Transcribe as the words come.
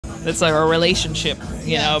It's like a relationship,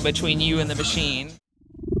 you know, between you and the machine.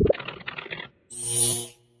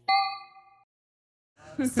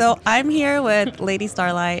 So I'm here with Lady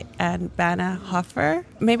Starlight and Bana Haffar.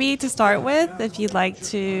 Maybe to start with, if you'd like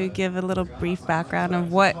to give a little brief background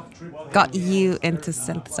of what got you into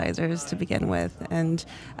synthesizers to begin with, and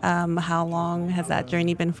how long has that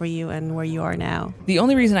journey been for you and where you are now? The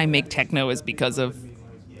only reason I make techno is because of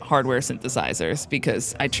hardware synthesizers,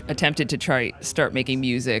 because I attempted to start making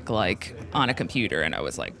music like on a computer, and I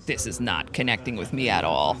was like, this is not connecting with me at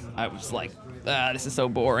all. I was like, this is so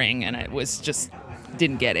boring, and it was just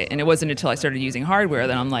didn't get it. And it wasn't until I started using hardware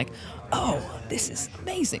that I'm like, oh, this is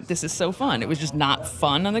amazing. This is so fun. It was just not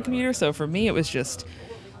fun on the computer. So for me, it was just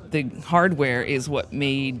the hardware is what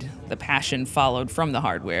made the passion followed from the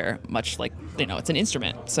hardware, much like, you know, it's an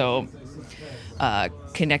instrument. So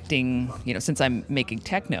connecting, you know, since I'm making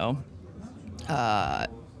techno,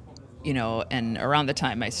 you know, and around the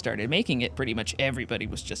time I started making it, pretty much everybody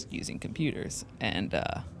was just using computers. And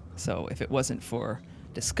so if it wasn't for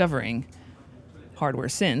discovering hardware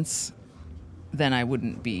synths, then I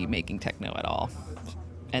wouldn't be making techno at all.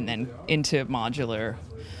 And then into modular,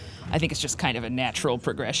 I think it's just kind of a natural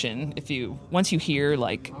progression. Once you hear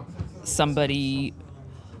like somebody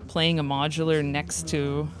playing a modular next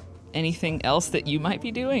to anything else that you might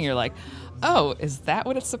be doing, you're like, oh, is that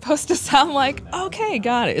what it's supposed to sound like? Okay,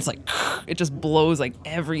 got it. It's like, it just blows like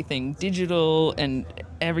everything digital and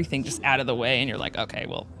everything just out of the way. And you're like, okay,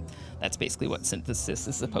 well, that's basically what synthesis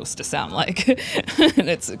is supposed to sound like. And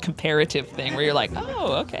it's a comparative thing where you're like,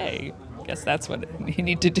 oh, okay, guess that's what you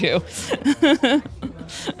need to do.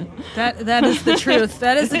 That is the truth.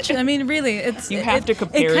 That is the truth. I mean, really, you have to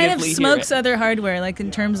comparatively it kind of smokes hear it. other hardware, like in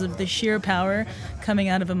terms of the sheer power coming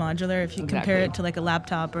out of a modular. If you compare it to like a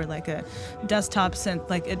laptop or like a desktop synth,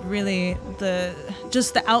 like it really,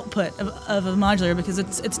 just the output of a modular, because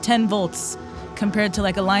it's 10 volts compared to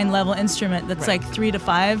like a line level instrument that's like 3 to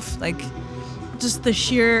 5, like just the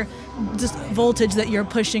sheer voltage that you're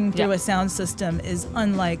pushing through a sound system is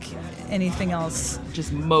unlike anything else.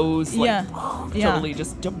 Just mows, like, totally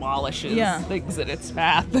just demolishes things in its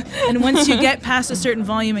path. And once you get past a certain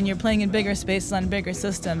volume and you're playing in bigger spaces on bigger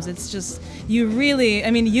systems, it's just, you really, I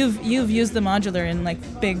mean, you've used the modular in like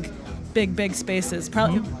big spaces,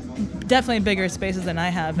 probably definitely bigger spaces than I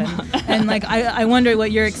have, and like I wonder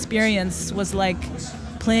what your experience was like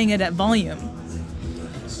playing it at volume.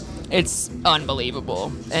 It's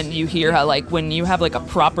unbelievable. And you hear how like when you have like a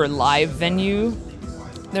proper live venue,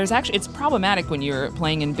 it's problematic when you're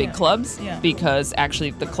playing in big clubs, because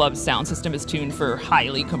actually the club sound system is tuned for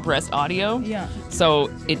highly compressed audio. Yeah.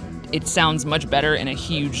 So it sounds much better in a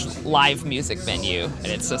huge live music venue, and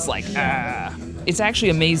it's just like it's actually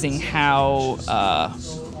amazing how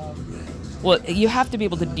well, you have to be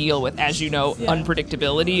able to deal with, as you know,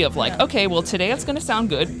 unpredictability of like, okay, well, today it's going to sound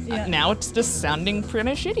good. Now it's just sounding pretty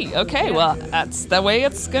shitty. Okay, well, that's the way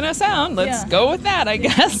it's going to sound. Let's go with that, I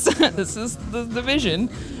guess. This is the vision.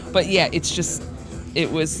 But yeah,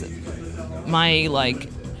 it was my, like,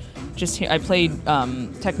 I played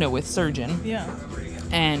techno with Surgeon. Yeah.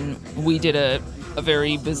 And we did a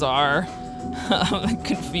very bizarre,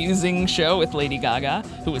 confusing show with Lady Gaga,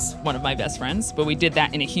 who was one of my best friends, but we did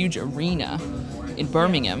that in a huge arena in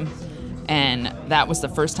Birmingham, and that was the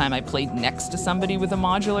first time I played next to somebody with a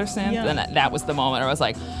modular synth, and that was the moment I was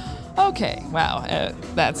like, okay, wow,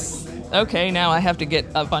 that's okay, now I have to get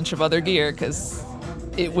a bunch of other gear, because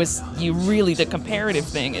the comparative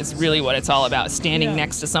thing is really what it's all about. Standing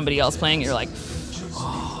next to somebody else playing, you're like,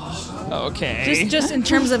 okay. Just in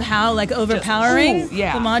terms of how like overpowering the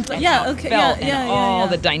modular. All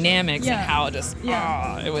the dynamics and how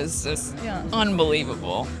it was just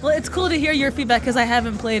unbelievable. Well, it's cool to hear your feedback, because I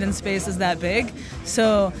haven't played in spaces that big,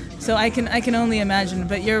 so I can only imagine.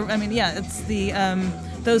 But it's the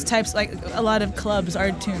those types, like a lot of clubs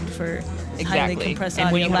are tuned for highly compressed audio.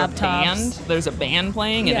 And when you have laptops. there's a band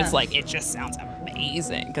playing, and it's like it just sounds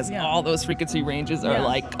amazing, because all those frequency ranges are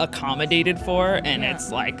like accommodated for, and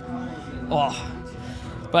it's like. Oh,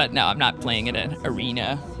 but no, I'm not playing in an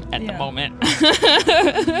arena at the moment.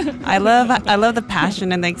 I love the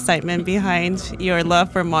passion and the excitement behind your love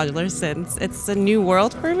for modular synths. It's a new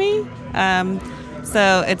world for me.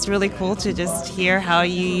 So it's really cool to just hear how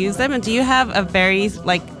you use them. And do you have a very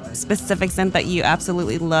like specific synth that you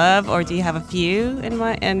absolutely love, or do you have a few in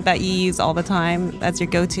mind and that you use all the time as your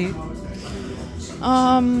go-to?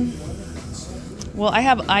 Well,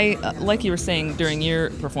 I like you were saying during your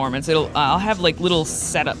performance, I'll have like little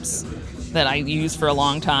setups that I use for a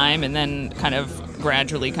long time, and then kind of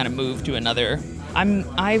gradually kind of move to another.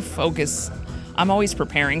 I focus I'm always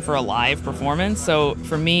preparing for a live performance. So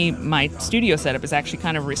for me, my studio setup is actually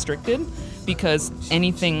kind of restricted because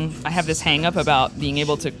I have this hang up about being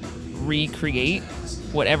able to recreate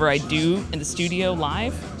whatever I do in the studio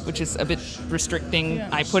live, which is a bit restricting. Yeah.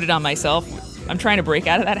 I put it on myself. I'm trying to break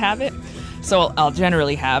out of that habit. So I'll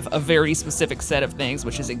generally have a very specific set of things,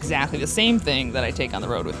 which is exactly the same thing that I take on the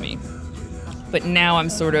road with me. But now I'm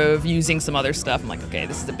sort of using some other stuff. I'm like, okay,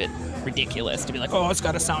 this is a bit ridiculous to be like, oh, it's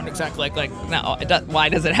got to sound exactly like no, why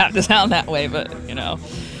does it have to sound that way? But,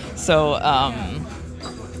 so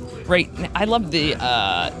right, I love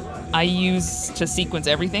I use to sequence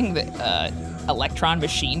everything the electron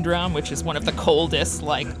machine drum, which is one of the coldest,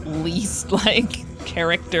 least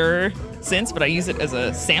character synths, but I use it as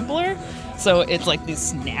a sampler. So it's like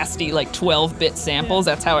these nasty 12-bit samples.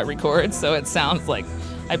 That's how it records. So it sounds like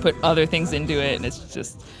I put other things into it, and it's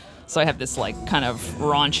just, so I have this kind of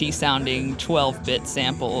raunchy sounding 12-bit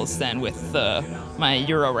samples then with my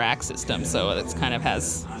Euro rack system, so it kind of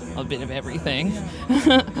has a bit of everything.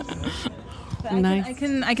 Nice.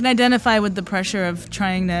 I can identify with the pressure of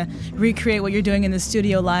trying to recreate what you're doing in the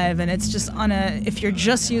studio live, and it's just if you're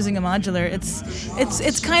just using a modular,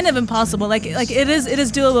 it's kind of impossible. It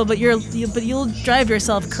is doable, but you'll drive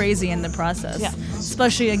yourself crazy in the process. Yeah.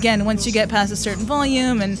 Especially again once you get past a certain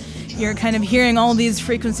volume and you're kind of hearing all these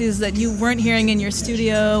frequencies that you weren't hearing in your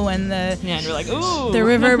studio, and and you're like, ooh, the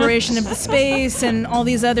reverberation of the space and all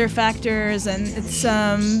these other factors, and it's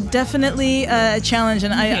definitely a challenge,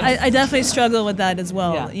 and I definitely struggle with that as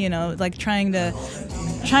well. Yeah. Trying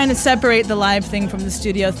to separate the live thing from the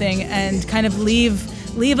studio thing and kind of leave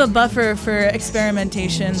a buffer for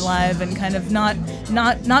experimentation live, and kind of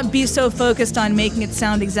not be so focused on making it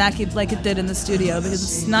sound exactly like it did in the studio, because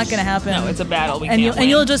it's not going to happen. No, it's a battle. And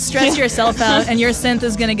you'll just stress yourself out, and your synth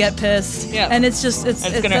is going to get pissed. Yeah. And it's going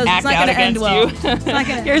to act out against well. you.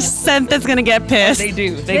 Your synth is going to get pissed. They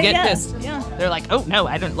do. They get pissed. Yeah. They're like, oh no,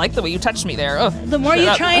 I don't like the way you touched me there. Oh. The more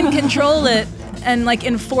you try and control it and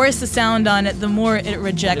enforce the sound on it, the more it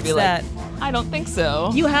rejects that. I don't think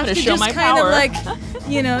so. You have to show just my kind power. of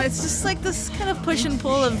it's just this kind of push and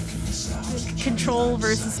pull of control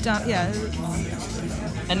versus stuff. Yeah.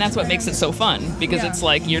 And that's what makes it so fun, because it's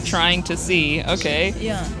you're trying to see, okay,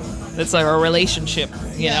 it's a relationship,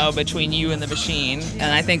 you know, between you and the machine.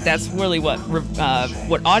 And I think that's really what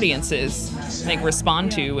audiences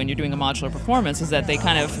respond to when you're doing a modular performance, is that they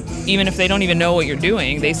kind of, even if they don't even know what you're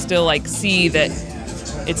doing, they still see that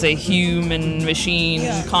it's a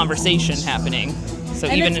human-machine conversation happening. So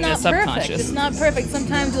and even it's in not the subconscious. Perfect. It's not perfect.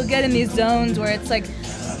 Sometimes you'll get in these zones where it's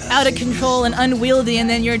out of control and unwieldy, and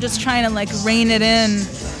then you're just trying to rein it in.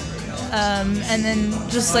 And then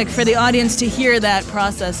just for the audience to hear that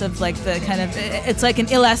process of the kind of, it's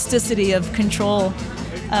an elasticity of control.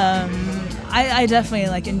 I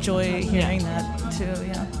definitely enjoy hearing that too.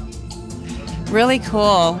 Yeah. Really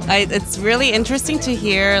cool. It's really interesting to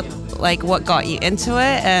hear what got you into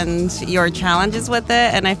it and your challenges with it,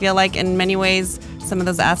 and I feel in many ways some of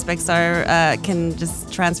those aspects can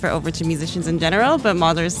just transfer over to musicians in general, but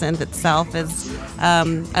modular synth itself is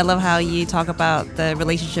I love how you talk about the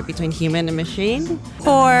relationship between human and machine.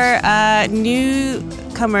 For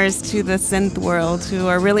newcomers to the synth world who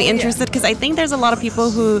are really interested, because I think there's a lot of people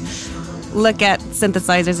who look at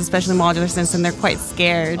synthesizers, especially modular synths, and they're quite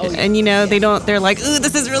scared. And they're like, ooh,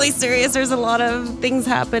 this is really serious, there's a lot of things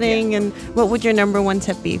happening. And what would your number one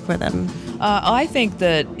tip be for them? I think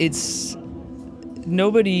that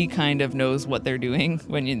nobody kind of knows what they're doing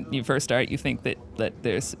when you first start. You think that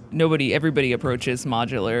everybody approaches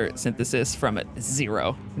modular synthesis from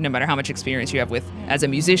zero, no matter how much experience you have with as a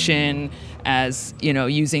musician, as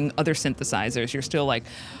using other synthesizers. You're still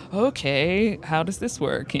okay, how does this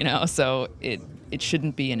work? So it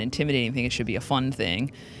shouldn't be an intimidating thing. It should be a fun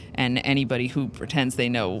thing. And anybody who pretends they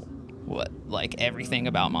know everything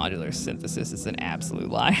about modular synthesis is an absolute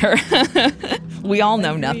liar. We all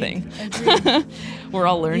know nothing. We're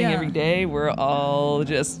all learning every day. We're all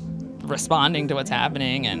just responding to what's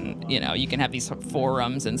happening, and you can have these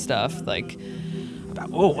forums and stuff about,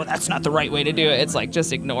 well, that's not the right way to do it. It's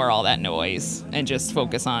just ignore all that noise and just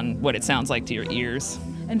focus on what it sounds like to your ears.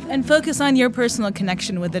 And focus on your personal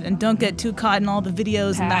connection with it, and don't get too caught in all the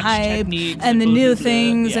videos and the hype and the new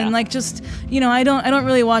things and I don't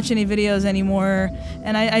really watch any videos anymore,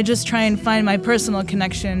 and I just try and find my personal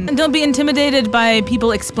connection. And don't be intimidated by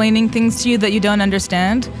people explaining things to you that you don't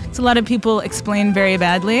understand. So a lot of people explain very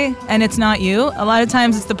badly, and it's not you. A lot of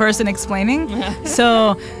times it's the person explaining.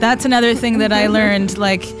 So that's another thing that I learned,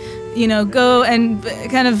 go and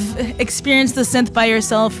kind of experience the synth by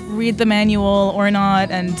yourself, read the manual or not,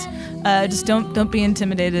 and just don't be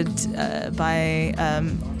intimidated by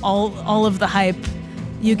all of the hype.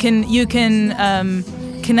 You can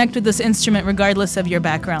connect with this instrument regardless of your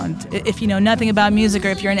background. If you know nothing about music, or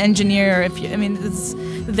if you're an engineer, or if you, I mean,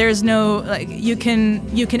 there's no like you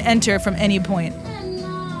can enter from any point.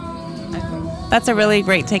 That's a really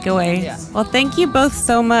great takeaway. Yeah. Well, thank you both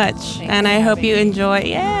so much, and I hope you enjoy.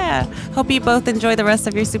 Yeah, hope you both enjoy the rest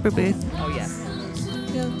of your super booth. Oh yes.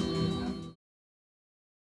 Yeah.